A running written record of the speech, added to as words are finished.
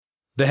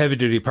The Heavy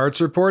Duty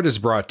Parts Report is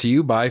brought to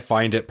you by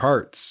Find It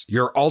Parts,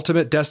 your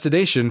ultimate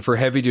destination for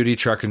heavy-duty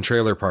truck and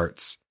trailer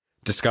parts.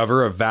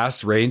 Discover a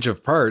vast range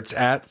of parts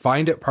at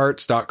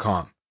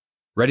finditparts.com.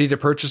 Ready to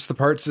purchase the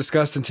parts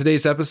discussed in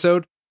today's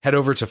episode? Head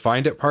over to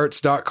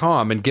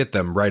finditparts.com and get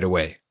them right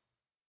away.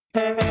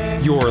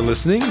 You're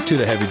listening to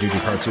the Heavy Duty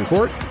Parts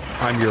Report.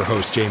 I'm your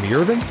host, Jamie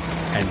Irvin,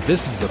 and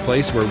this is the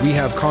place where we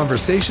have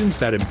conversations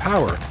that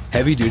empower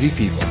heavy-duty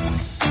people.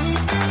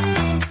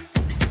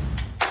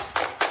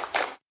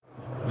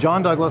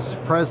 John Douglas,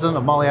 President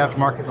of MOLLE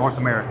Aftermarket North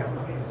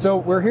America. So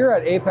we're here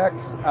at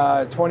Apex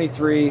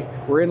 23,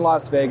 we're in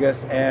Las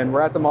Vegas, and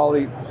we're at the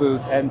MOLLE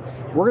booth, and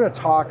we're going to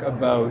talk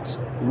about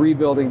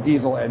rebuilding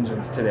diesel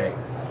engines today.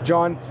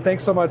 John,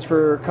 thanks so much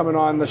for coming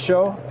on the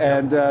show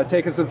and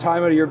taking some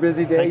time out of your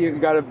busy day.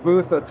 You've got a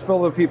booth that's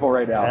full of people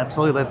right now.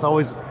 Absolutely. It's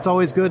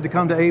always good to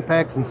come to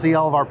Apex and see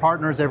all of our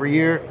partners every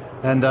year,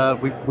 and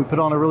we put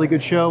on a really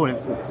good show, and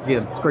it's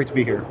great to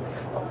be here.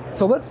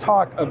 So let's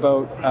talk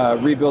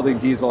about rebuilding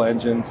diesel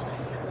engines.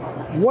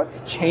 What's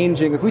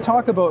changing? If we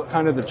talk about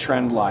kind of the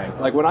trend line,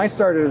 like when I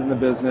started in the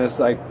business,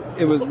 like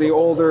it was the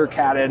older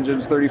CAT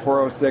engines,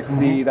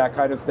 3406C, that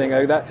kind of thing.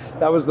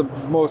 That was the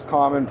most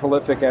common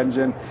prolific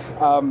engine.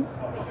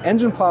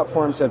 Engine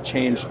platforms have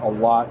changed a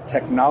lot.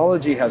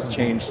 Technology has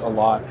changed a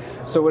lot.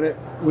 So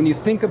when you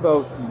think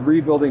about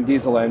rebuilding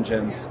diesel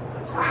engines,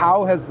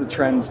 how has the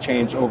trends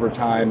changed over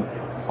time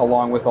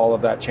along with all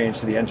of that change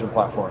to the engine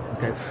platform?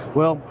 Okay.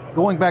 Well,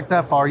 going back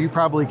that far, you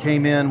probably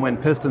came in when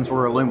pistons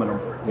were aluminum.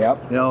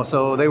 Yep.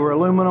 So they were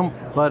aluminum,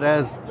 but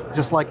as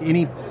just like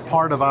any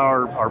part of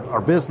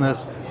our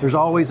business, there's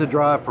always a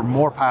drive for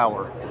more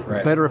power,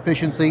 right, better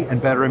efficiency,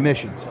 and better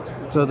emissions.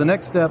 So the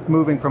next step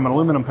moving from an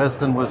aluminum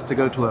piston was to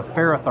go to a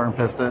Ferrotherm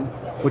piston,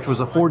 which was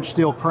a forged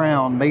steel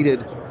crown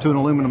mated to an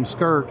aluminum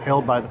skirt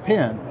held by the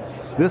pin.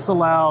 This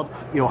allowed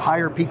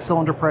higher peak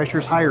cylinder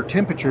pressures, higher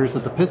temperatures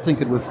that the piston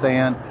could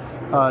withstand,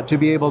 to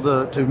be able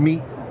to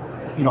meet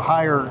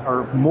higher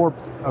or more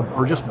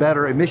or just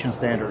better emission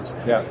standards.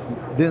 Yeah.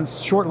 Then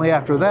shortly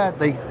after that,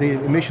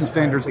 the emission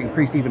standards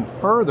increased even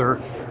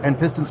further, and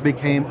pistons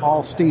became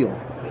all steel.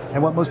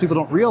 And what most people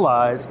don't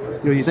realize,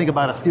 you think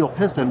about a steel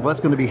piston, well,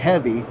 that's going to be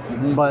heavy,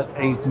 but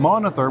a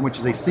monotherm, which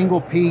is a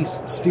single-piece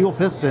steel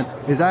piston,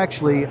 is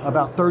actually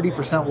about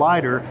 30%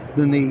 lighter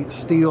than the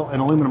steel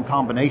and aluminum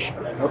combination.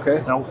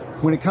 Okay. Now,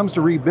 when it comes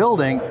to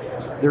rebuilding,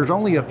 there's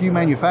only a few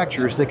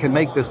manufacturers that can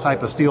make this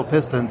type of steel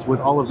pistons with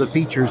all of the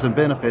features and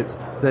benefits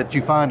that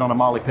you find on a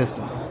MOLLE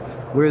piston.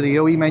 We're the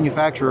OE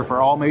manufacturer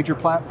for all major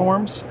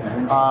platforms,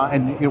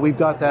 and we've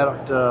got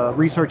that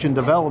research and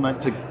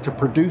development to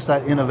produce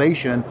that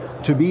innovation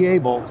to be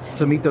able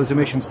to meet those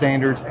emission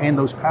standards and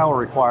those power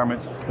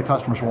requirements the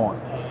customers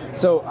want.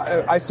 So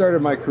I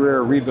started my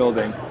career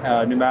rebuilding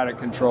pneumatic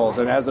controls,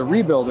 and as a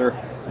rebuilder,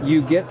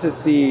 you get to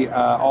see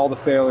all the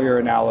failure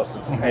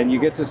analysis, and you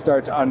get to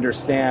start to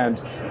understand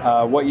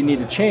what you need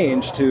to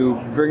change to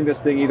bring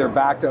this thing either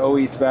back to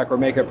OE spec or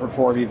make it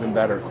perform even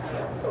better.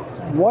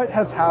 What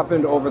has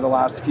happened over the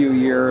last few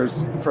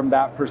years from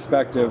that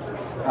perspective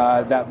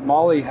that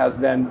MOLLE has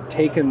then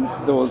taken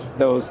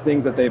those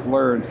things that they've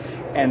learned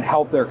and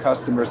helped their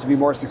customers to be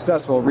more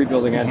successful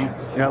rebuilding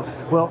engines? Yeah,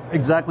 well,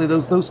 exactly.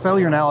 Those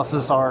failure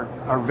analysis are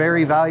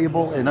very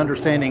valuable in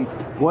understanding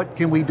what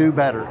can we do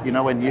better,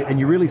 and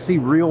you really see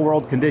real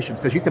world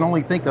conditions, because you can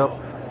only think of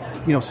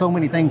so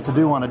many things to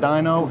do on a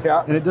dyno,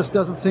 and it just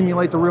doesn't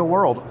simulate the real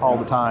world all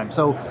the time.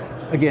 So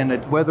again,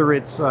 whether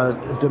it's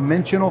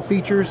dimensional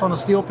features on a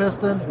steel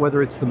piston,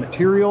 whether it's the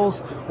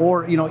materials,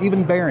 or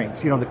even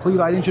bearings, the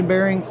Clevite engine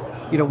bearings,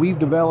 we've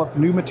developed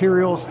new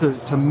materials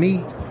to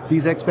meet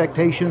these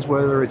expectations,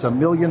 whether it's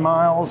 1,000,000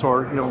 miles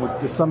or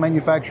what some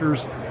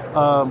manufacturers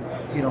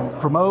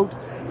promote.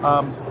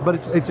 But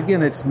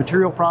it's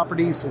material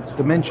properties, it's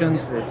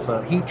dimensions, it's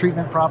heat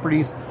treatment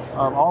properties.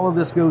 All of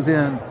this goes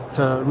in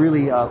to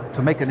really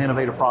to make an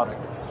innovative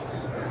product.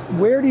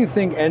 Where do you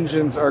think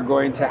engines are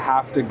going to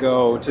have to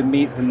go to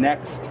meet the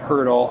next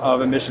hurdle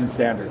of emission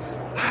standards?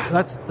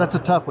 That's a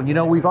tough one.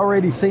 We've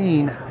already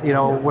seen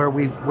where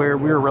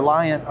we're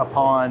reliant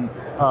upon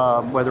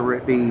whether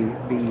it be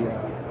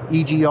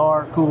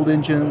EGR cooled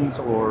engines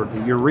or the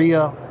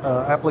urea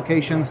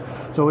applications.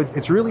 So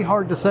it's really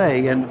hard to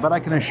say, but I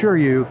can assure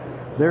you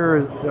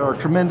there are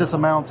tremendous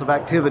amounts of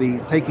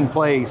activities taking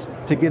place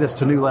to get us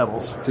to new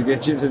levels. To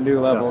get you to new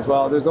levels. Yeah.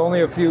 Well, there's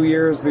only a few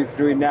years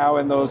between now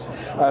and those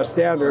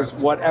standards.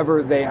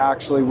 Whatever they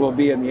actually will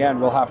be in the end,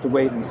 we'll have to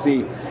wait and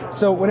see.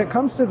 So when it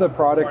comes to the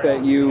product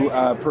that you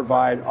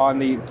provide on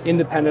the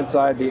independent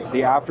side, the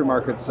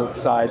aftermarket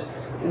side,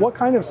 what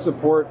kind of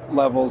support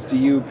levels do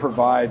you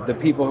provide the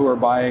people who are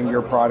buying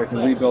your product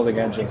and rebuilding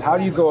engines? How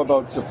do you go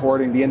about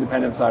supporting the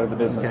independent side of the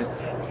business?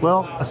 Okay.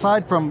 Well,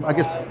 aside from, I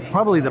guess,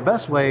 probably the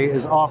best way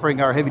is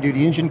offering our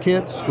heavy-duty engine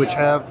kits, which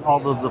have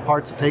all of the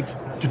parts it takes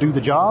to do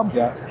the job.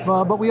 Yeah.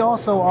 But we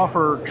also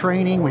offer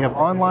training. We have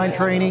online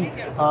training.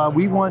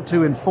 We want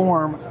to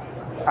inform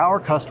our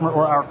customer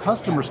or our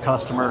customer's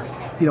customer,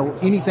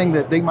 anything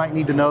that they might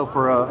need to know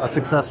for a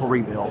successful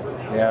rebuild.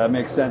 Yeah, that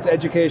makes sense.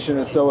 Education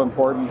is so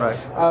important. Right.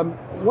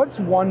 what's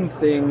one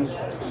thing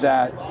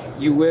that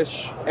you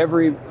wish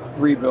every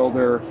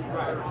rebuilder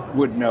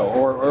would know,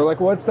 or like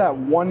what's that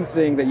one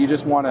thing that you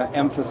just want to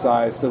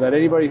emphasize so that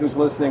anybody who's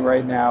listening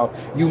right now,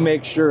 you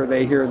make sure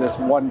they hear this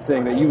one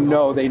thing that you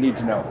know they need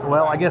to know?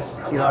 Well, I guess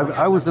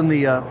I was in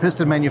the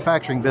piston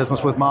manufacturing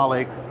business with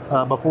Mahle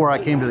before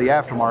I came to the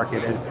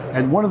aftermarket,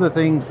 and one of the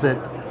things that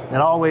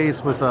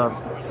always was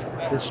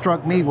that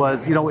struck me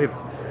was, if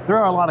there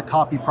are a lot of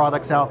copy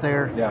products out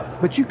there,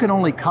 but you can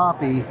only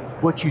copy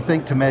what you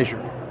think to measure.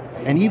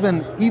 And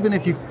even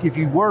if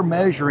you were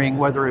measuring,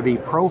 whether it be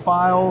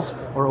profiles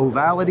or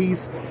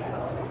ovalities,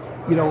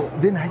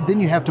 then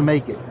you have to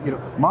make it.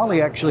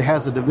 Mahle actually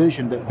has a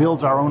division that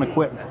builds our own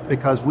equipment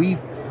because we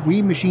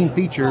machine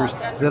features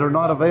that are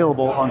not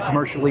available on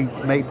commercially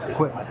made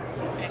equipment.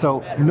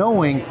 So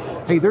knowing,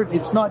 hey,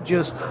 it's not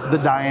just the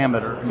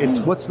diameter, it's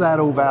what's that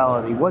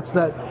ovality, what's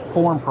that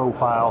form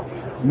profile,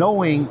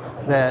 knowing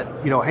that,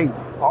 hey,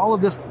 all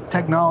of this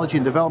technology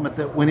and development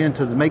that went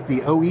into to make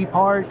the OE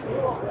part,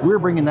 we're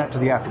bringing that to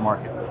the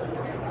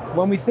aftermarket.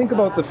 When we think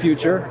about the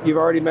future, you've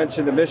already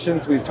mentioned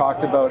emissions. We've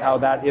talked about how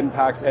that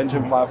impacts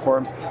engine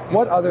platforms.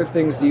 What other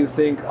things do you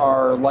think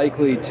are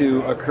likely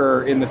to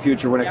occur in the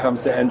future when it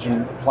comes to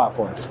engine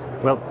platforms?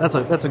 Well, that's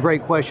a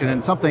great question,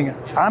 and something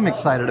I'm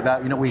excited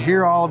about. We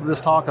hear all of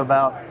this talk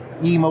about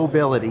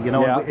e-mobility,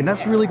 and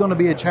that's really going to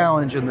be a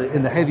challenge in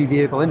the heavy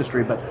vehicle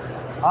industry. But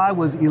I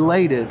was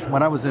elated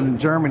when I was in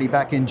Germany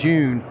back in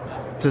June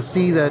to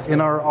see that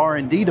in our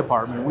R&D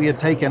department, we had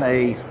taken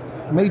a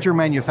major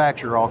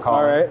manufacturer, I'll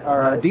call it,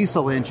 a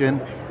diesel engine,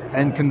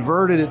 and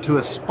converted it to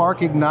a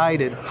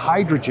spark-ignited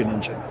hydrogen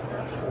engine.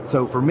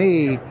 So for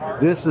me,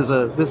 this is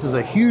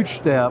a huge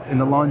step in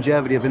the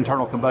longevity of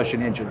internal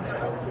combustion engines.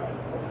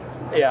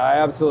 Yeah, I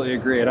absolutely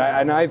agree.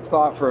 And I've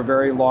thought for a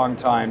very long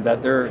time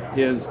that there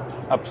is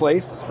a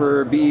place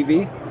for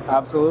BEV,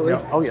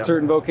 absolutely,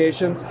 certain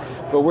vocations,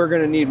 but we're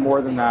going to need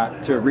more than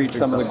that to reach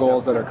some of the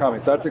goals that are coming.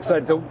 So that's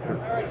exciting. So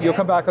you'll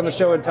come back on the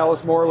show and tell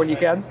us more when you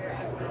can?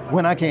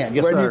 When I can,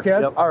 yes, when sir. When you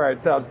can? Yep. All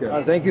right, sounds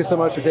good. Thank you so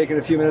much for taking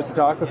a few minutes to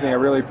talk with me. I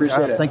really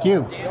appreciate it. Thank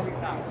you.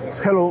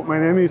 Hello, my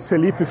name is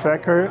Felipe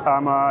Fecker.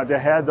 I'm the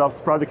head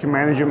of product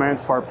management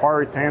for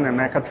Power10 and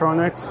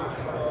Mechatronics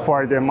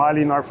for the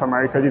Mahle North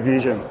America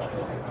division.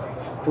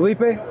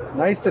 Felipe,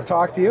 nice to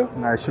talk to you.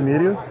 Nice to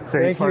meet you.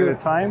 Thanks for the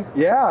time.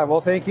 Yeah,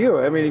 well, thank you.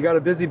 I mean, you got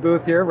a busy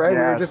booth here, right? Yes,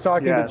 we were just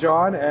talking to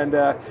John, and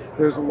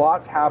there's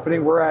lots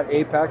happening. We're at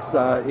Apex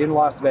in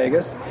Las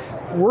Vegas.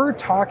 We're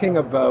talking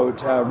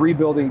about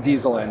rebuilding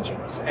diesel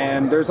engines,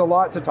 and there's a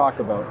lot to talk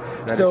about.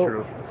 That is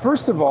true.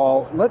 First of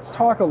all, let's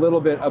talk a little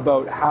bit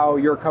about how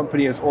your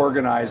company is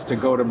organized to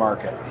go to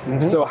market.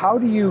 Mm-hmm. So how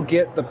do you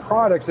get the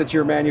products that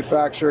you're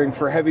manufacturing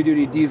for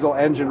heavy-duty diesel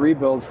engine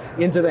rebuilds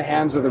into the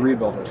hands of the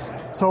rebuilders?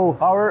 So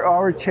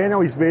our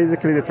channel is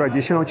basically the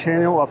traditional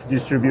channel of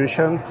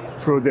distribution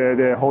through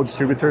the whole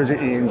distributors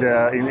in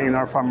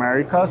North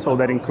America. So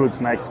that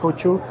includes Mexico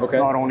too,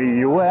 not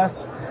only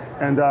US.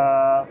 And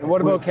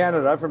what about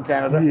Canada? I'm from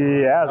Canada.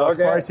 Yes, of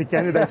course.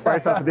 Canada is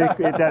part of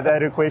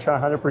that equation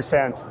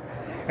 100%.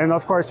 And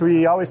of course,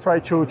 we always try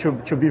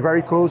to be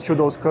very close to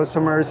those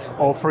customers,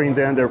 offering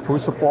them their full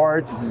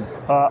support,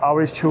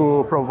 always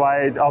to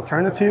provide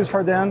alternatives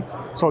for them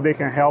so they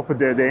can help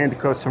the end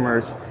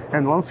customers.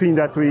 And one thing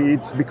that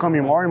it's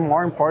becoming more and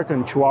more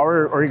important to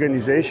our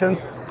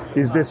organizations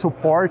is the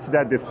support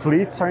that the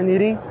fleets are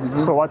needing. Mm-hmm.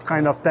 So what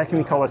kind of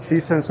technical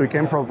assistance we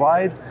can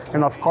provide,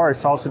 and of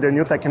course also the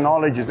new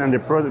technologies and the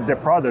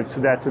products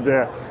that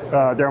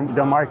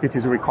the market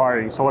is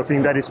requiring. So I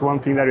think that is one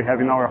thing that we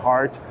have in our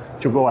heart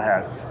to go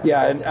ahead.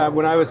 Yeah, and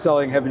when I was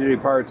selling heavy-duty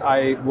parts,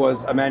 I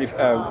was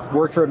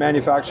worked for a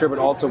manufacturer, but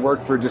also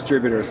worked for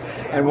distributors.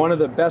 And one of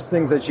the best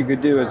things that you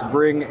could do is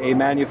bring a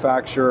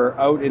manufacturer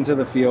out into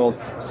the field,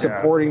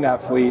 supporting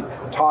that fleet,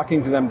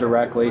 talking to them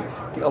directly,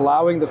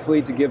 allowing the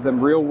fleet to give them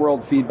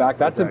real-world feedback.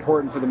 That's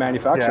important for the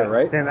manufacturer,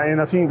 right?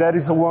 And I think that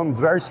is one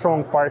very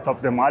strong part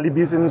of the Mahle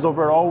business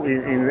overall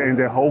in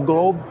the whole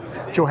globe,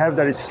 to have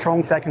that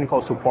strong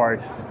technical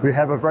support. We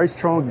have a very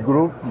strong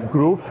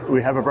group.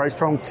 We have a very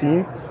strong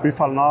team with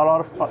a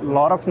lot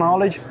of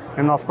knowledge,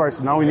 and of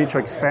course now we need to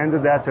expand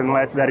that and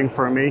let that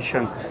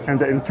information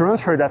and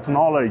transfer that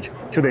knowledge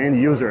to the end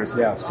users,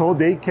 so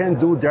they can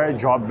do their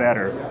job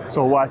better.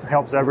 So what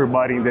helps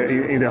everybody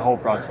in the whole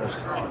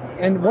process.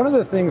 And one of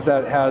the things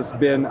that has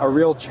been a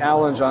real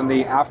challenge on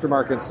the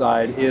aftermarket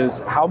side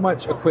is how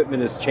much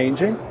equipment is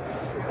changing.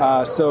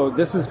 So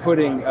this is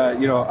putting,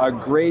 a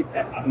great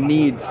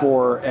need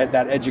for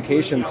that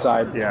education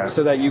side,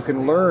 so that you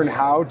can learn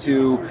how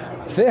to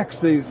fix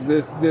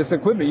this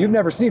equipment you've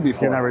never seen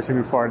before. You've never seen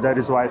before. That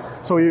is right.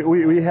 So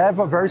we have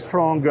a very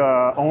strong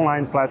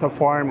online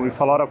platform with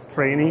a lot of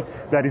training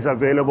that is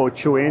available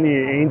to any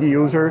end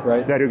user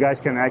that you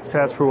guys can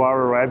access through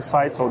our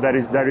website. So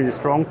that is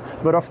strong.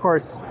 But of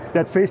course,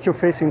 that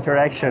face-to-face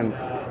interaction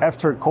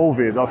after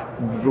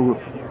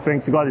COVID,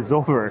 thanks God it's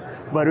over.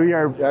 But we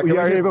are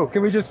able.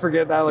 Can we just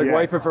forget that?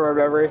 Wipe it from our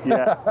memory.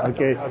 Yeah.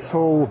 Okay.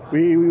 So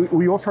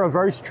we offer a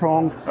very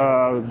strong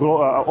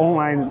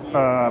online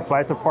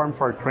platform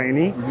for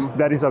training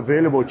that is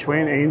available to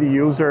any end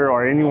user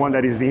or anyone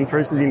that is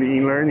interested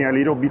in learning a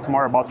little bit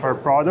more about our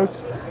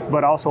products,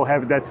 but also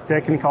have that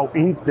technical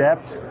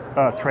in-depth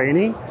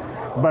training.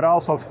 But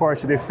also, of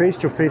course, the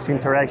face-to-face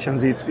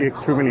interactions, it's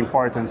extremely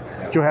important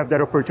to have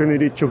that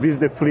opportunity to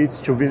visit the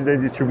fleets, to visit the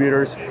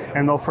distributors,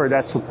 and offer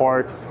that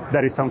support.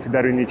 That is something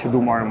that we need to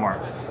do more and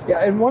more.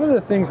 Yeah, and one of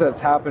the things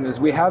that's happened is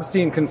we have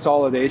seen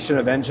consolidation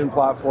of engine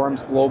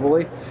platforms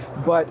globally,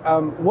 but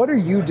what are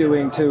you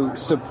doing to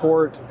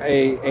support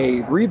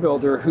a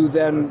rebuilder who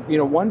then,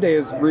 one day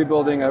is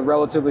rebuilding a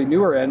relatively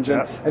newer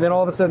engine, and then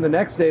all of a sudden the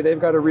next day they've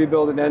got to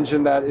rebuild an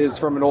engine that is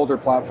from an older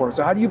platform.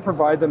 So how do you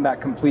provide them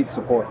that complete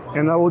support?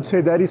 And I would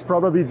say that is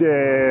probably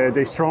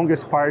the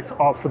strongest part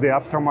of the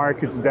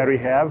aftermarket that we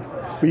have.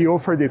 We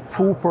offer the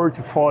full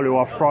portfolio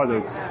of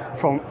products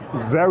from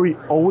very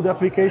old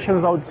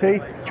applications, I would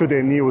say, to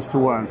the newest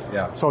ones.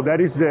 Yeah. So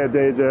that is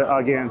the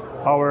again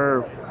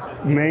our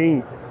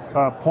main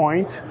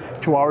point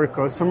to our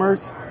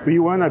customers. We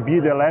want to be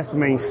the last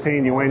man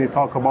standing when you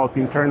talk about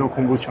internal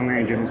combustion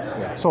engines.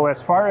 Yeah. So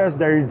as far as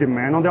there is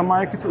demand on the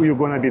market, we're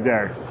going to be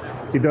there.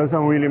 It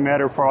doesn't really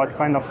matter for what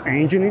kind of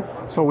engine.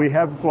 So we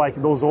have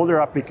those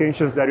older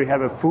applications that we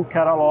have a full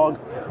catalog,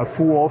 a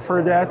full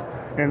offer that,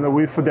 and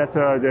with that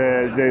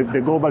the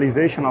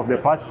globalization of the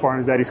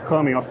platforms that is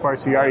coming, of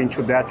course, we are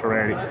into that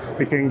already.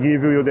 We can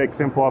give you the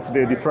example of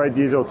the Detroit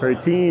Diesel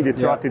 13,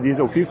 Detroit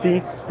Diesel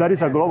 15. That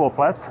is a global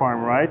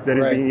platform, right? That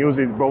is being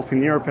used both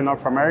in Europe and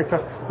North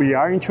America. We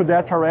are into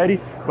that already,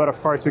 but of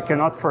course, we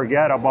cannot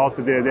forget about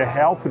the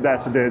help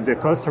that the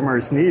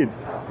customers need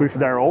with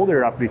their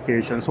older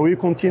applications. So we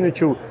continue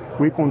to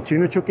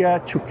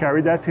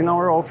carry that in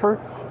our offer.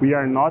 We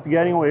are not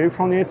getting away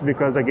from it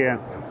because, again,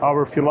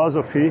 our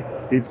philosophy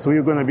is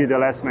we're going to be the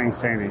last man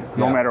standing,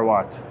 no matter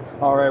what.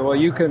 All right, well,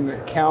 you can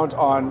count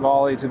on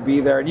Molly to be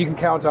there, and you can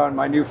count on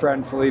my new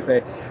friend,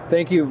 Felipe.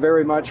 Thank you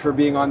very much for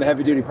being on the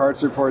Heavy Duty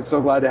Parts Report.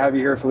 So glad to have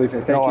you here, Felipe.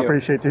 Thank you. I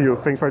appreciate you.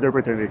 Thanks for the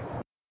opportunity.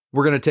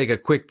 We're going to take a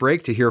quick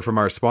break to hear from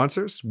our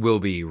sponsors. We'll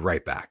be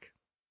right back.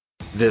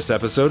 This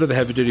episode of the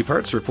Heavy Duty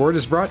Parts Report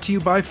is brought to you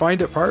by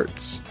Find It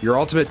Parts, your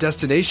ultimate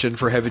destination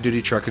for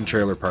heavy-duty truck and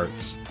trailer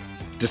parts.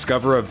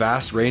 Discover a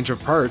vast range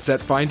of parts at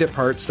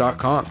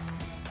finditparts.com.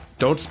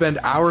 Don't spend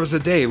hours a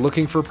day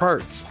looking for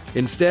parts.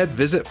 Instead,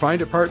 visit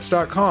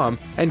finditparts.com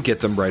and get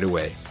them right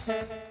away.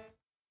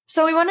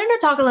 So we wanted to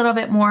talk a little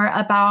bit more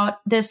about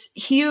this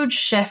huge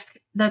shift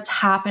that's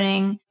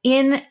happening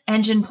in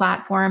engine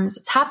platforms.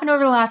 It's happened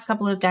over the last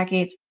couple of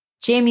decades.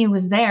 Jamie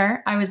was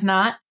there. I was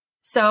not.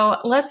 So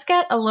let's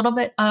get a little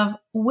bit of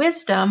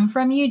wisdom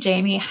from you,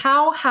 Jamie.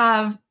 How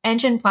have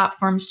engine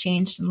platforms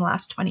changed in the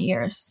last 20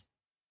 years?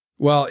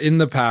 Well, in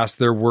the past,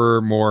 there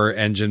were more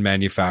engine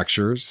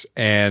manufacturers,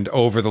 and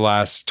over the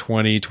last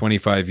 20,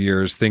 25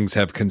 years, things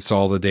have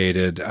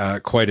consolidated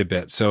quite a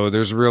bit. So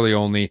there's really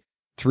only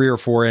 3 or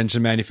 4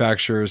 engine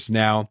manufacturers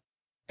now.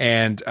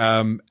 And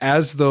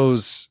as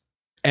those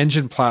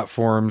engine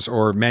platforms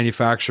or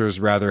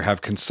manufacturers rather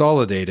have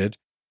consolidated,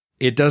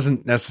 it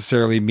doesn't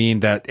necessarily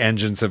mean that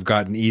engines have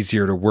gotten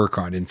easier to work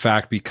on. In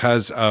fact,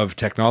 because of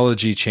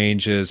technology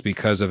changes,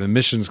 because of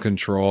emissions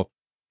control,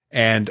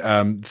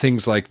 and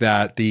things like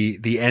that,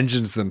 the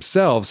engines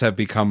themselves have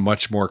become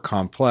much more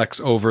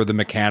complex over the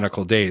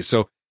mechanical days.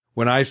 So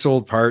when I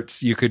sold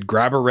parts, you could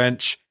grab a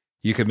wrench,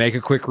 you could make a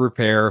quick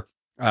repair.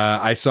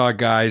 I saw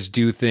guys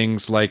do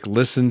things like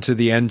listen to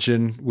the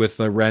engine with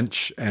a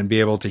wrench and be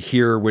able to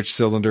hear which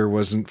cylinder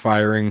wasn't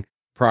firing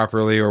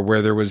properly or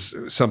where there was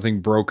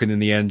something broken in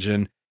the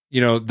engine.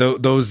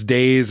 Those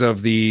days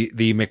of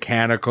the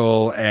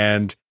mechanical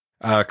and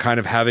kind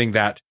of having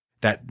that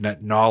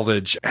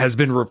knowledge has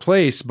been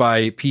replaced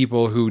by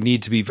people who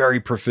need to be very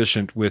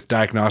proficient with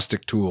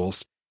diagnostic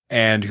tools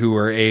and who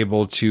are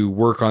able to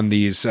work on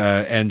these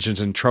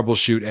engines and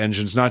troubleshoot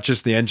engines, not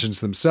just the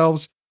engines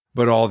themselves,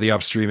 but all the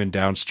upstream and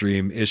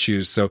downstream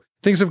issues. So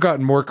things have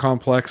gotten more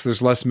complex.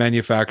 There's less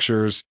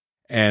manufacturers,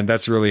 and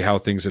that's really how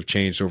things have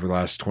changed over the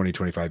last 20,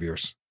 25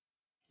 years.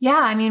 Yeah,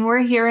 I mean, we're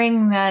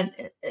hearing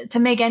that to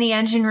make any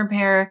engine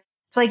repair,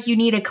 it's like you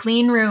need a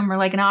clean room or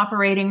like an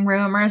operating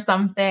room or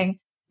something,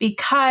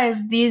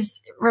 because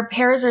these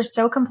repairs are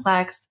so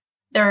complex.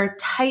 There are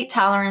tight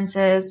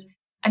tolerances.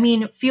 I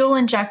mean, fuel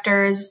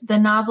injectors, the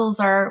nozzles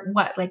are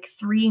like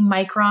 3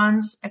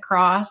 microns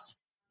across.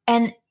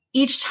 And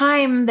each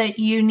time that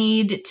you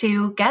need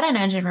to get an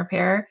engine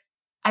repair,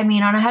 I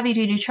mean, on a heavy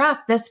duty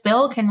truck, this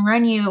bill can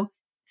run you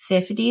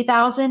 $50,000,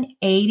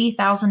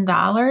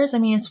 $80,000. I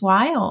mean, it's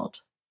wild.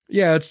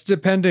 Yeah, it's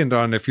dependent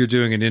on if you're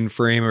doing an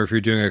in-frame or if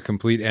you're doing a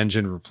complete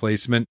engine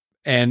replacement.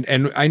 And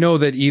I know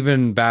that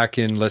even back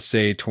in, let's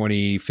say,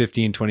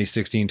 2015,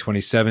 2016,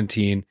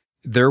 2017,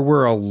 there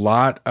were a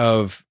lot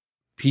of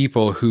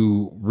people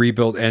who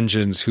rebuilt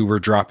engines who were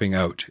dropping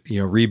out.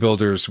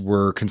 Rebuilders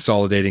were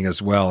consolidating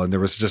as well, and there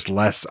was just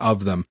less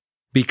of them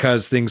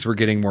because things were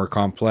getting more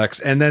complex.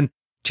 And then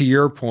to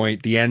your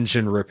point, the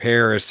engine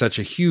repair is such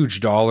a huge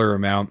dollar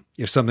amount.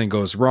 If something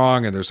goes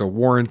wrong and there's a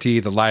warranty,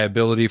 the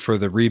liability for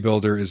the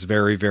rebuilder is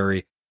very,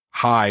 very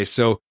high.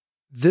 So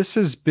this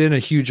has been a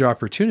huge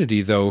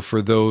opportunity, though,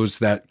 for those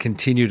that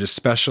continue to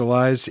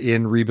specialize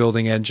in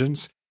rebuilding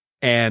engines.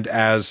 And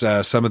as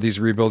some of these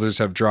rebuilders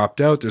have dropped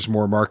out, there's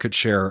more market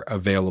share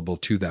available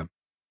to them.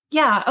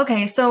 Yeah.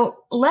 Okay. So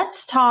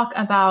let's talk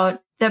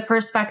about the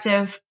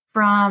perspective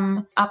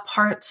from a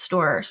parts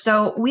store.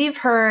 So we've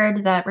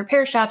heard that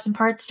repair shops and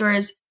parts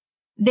stores,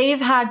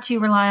 they've had to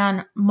rely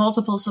on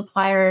multiple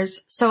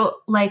suppliers. So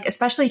like,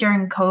 especially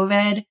during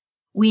COVID,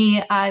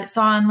 we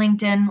saw on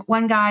LinkedIn,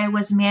 one guy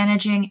was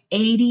managing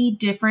 80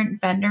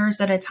 different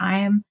vendors at a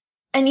time.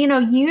 And,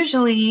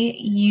 usually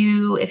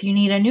if you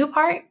need a new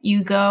part,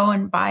 you go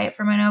and buy it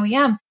from an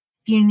OEM.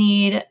 If you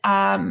need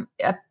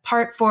a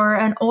part for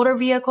an older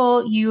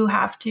vehicle, you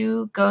have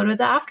to go to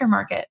the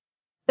aftermarket.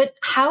 But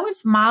how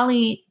is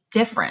MOLLE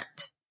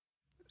different?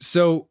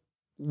 So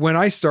when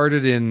I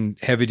started in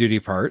heavy duty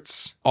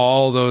parts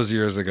all those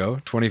years ago,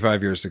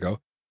 25 years ago,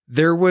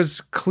 there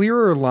was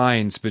clearer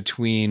lines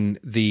between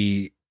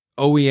the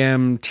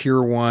OEM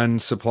tier 1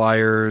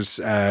 suppliers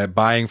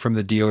buying from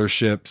the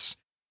dealerships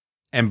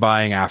and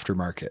buying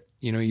aftermarket.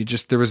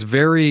 There was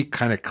very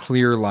kind of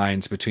clear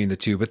lines between the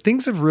two, but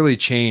things have really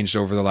changed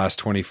over the last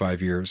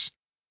 25 years.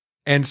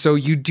 And so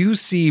you do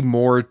see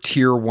more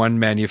tier 1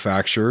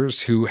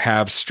 manufacturers who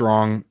have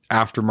strong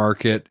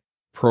aftermarket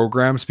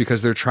programs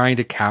because they're trying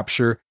to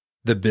capture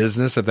the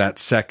business of that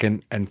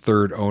second and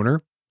third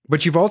owner.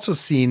 But you've also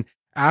seen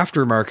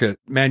aftermarket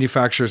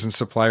manufacturers and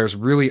suppliers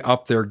really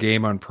up their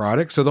game on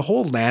products. So the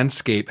whole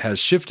landscape has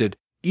shifted.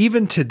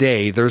 Even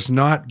today, there's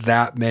not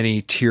that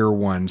many tier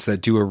 1s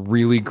that do a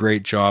really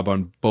great job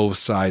on both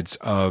sides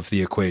of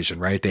the equation,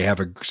 right? They have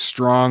a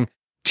strong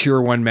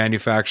tier 1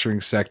 manufacturing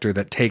sector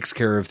that takes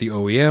care of the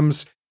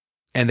OEMs,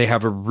 and they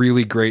have a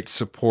really great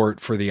support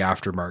for the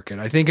aftermarket.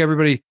 I think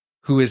everybody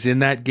who is in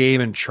that game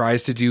and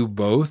tries to do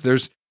both,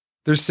 there's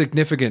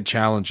significant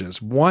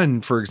challenges. One,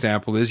 for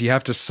example, is you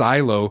have to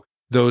silo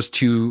those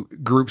two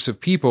groups of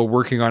people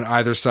working on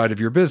either side of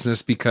your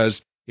business,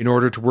 because in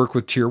order to work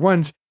with tier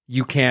 1s,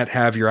 you can't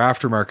have your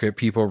aftermarket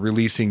people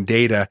releasing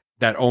data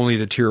that only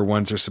the tier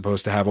 1s are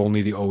supposed to have,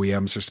 only the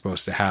OEMs are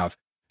supposed to have.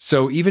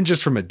 So even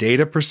just from a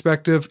data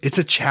perspective, it's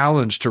a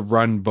challenge to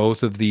run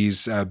both of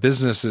these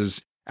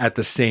businesses at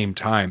the same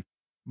time.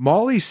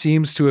 MOLLE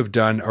seems to have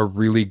done a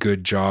really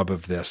good job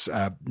of this.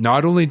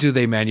 Not only do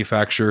they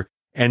manufacture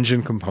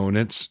engine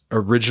components,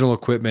 original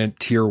equipment,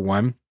 tier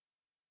 1,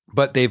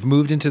 but they've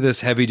moved into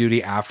this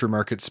heavy-duty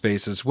aftermarket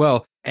space as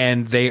well,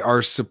 and they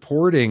are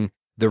supporting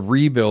the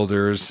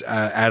rebuilders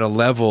at a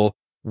level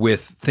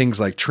with things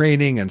like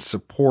training and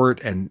support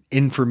and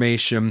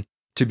information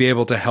to be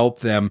able to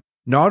help them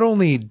not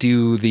only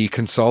do the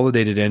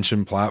consolidated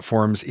engine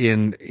platforms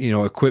in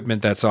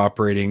equipment that's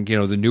operating,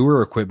 the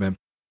newer equipment,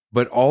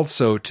 but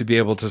also to be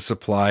able to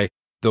supply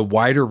the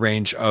wider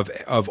range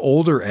of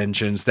older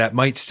engines that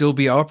might still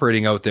be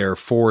operating out there,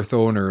 fourth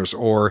owners,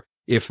 or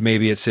if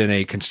maybe it's in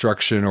a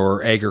construction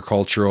or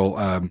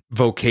agricultural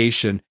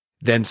vocation,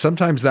 then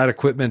sometimes that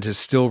equipment is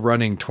still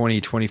running 20,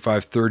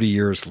 25, 30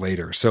 years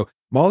later. So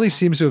MOLLE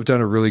seems to have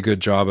done a really good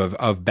job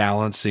of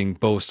balancing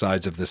both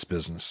sides of this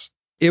business.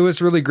 It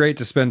was really great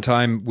to spend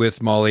time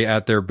with MOLLE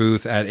at their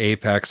booth at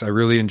Apex. I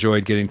really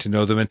enjoyed getting to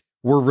know them, and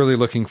we're really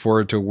looking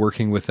forward to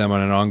working with them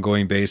on an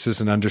ongoing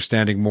basis and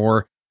understanding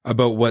more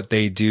about what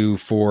they do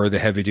for the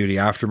heavy-duty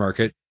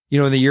aftermarket.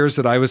 In the years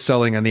that I was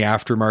selling on the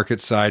aftermarket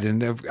side,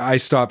 and I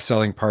stopped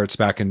selling parts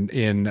back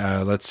in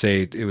let's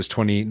say it was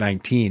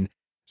 2019.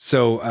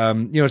 So,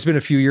 it's been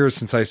a few years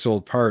since I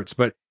sold parts,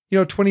 but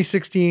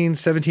 2016,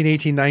 17,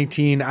 18,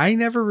 19, I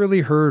never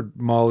really heard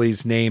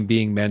MOLLE's name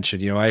being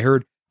mentioned. I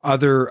heard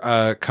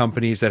other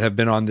companies that have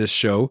been on this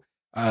show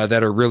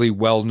that are really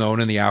well known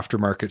in the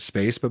aftermarket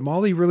space, but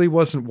MOLLE really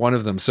wasn't one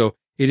of them. So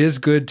it is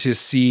good to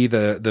see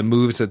the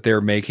moves that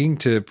they're making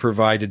to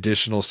provide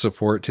additional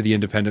support to the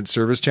independent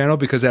service channel,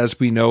 because as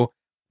we know,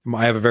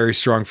 I have a very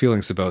strong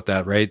feelings about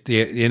that, right?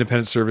 The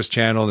independent service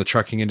channel, the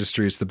trucking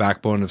industry, it's the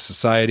backbone of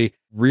society.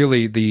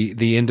 Really,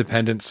 the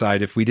independent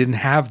side, if we didn't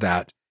have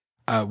that,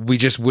 we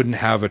just wouldn't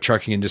have a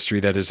trucking industry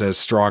that is as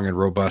strong and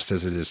robust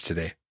as it is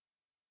today.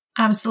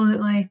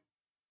 Absolutely.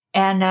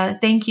 And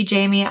thank you,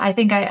 Jamie. I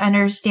think I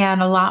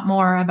understand a lot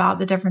more about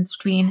the difference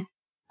between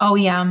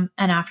OEM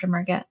and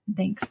aftermarket.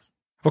 Thanks.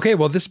 Okay,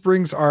 well, this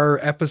brings our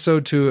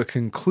episode to a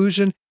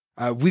conclusion.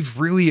 We've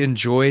really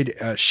enjoyed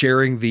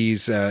sharing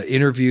these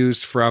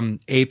interviews from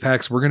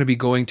Apex. We're going to be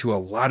going to a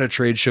lot of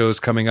trade shows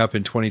coming up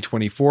in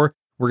 2024.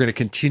 We're going to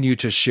continue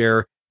to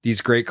share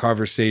these great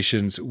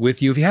conversations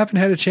with you. If you haven't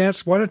had a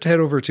chance, why don't you head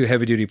over to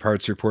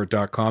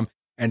heavydutypartsreport.com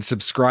and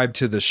subscribe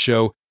to the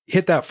show.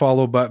 Hit that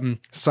follow button,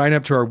 sign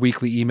up to our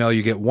weekly email.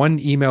 You get one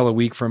email a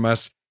week from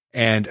us,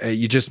 and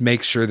you just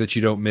make sure that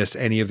you don't miss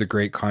any of the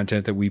great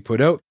content that we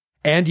put out.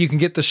 And you can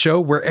get the show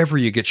wherever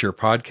you get your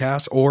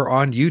podcasts, or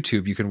on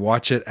YouTube. You can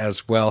watch it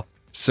as well.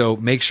 So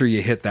make sure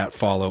you hit that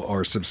follow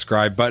or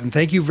subscribe button.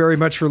 Thank you very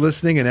much for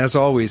listening. And as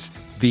always,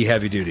 be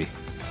heavy duty.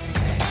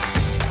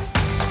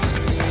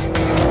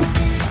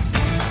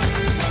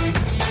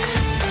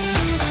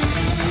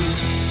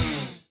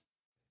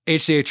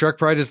 HDA Truck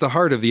Pride is the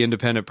heart of the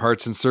independent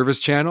parts and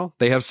service channel.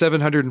 They have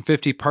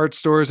 750 parts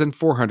stores and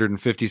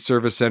 450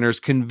 service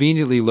centers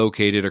conveniently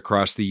located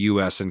across the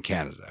U.S. and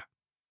Canada.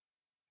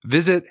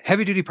 Visit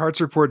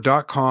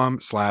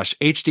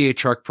heavydutypartsreport.com/HDA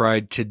Truck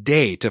Pride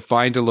today to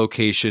find a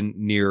location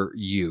near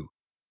you.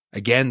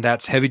 Again,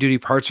 that's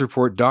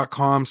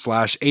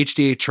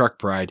heavydutypartsreport.com/HDA Truck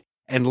Pride,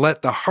 and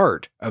let the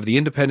heart of the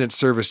independent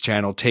service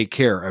channel take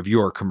care of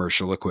your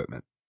commercial equipment.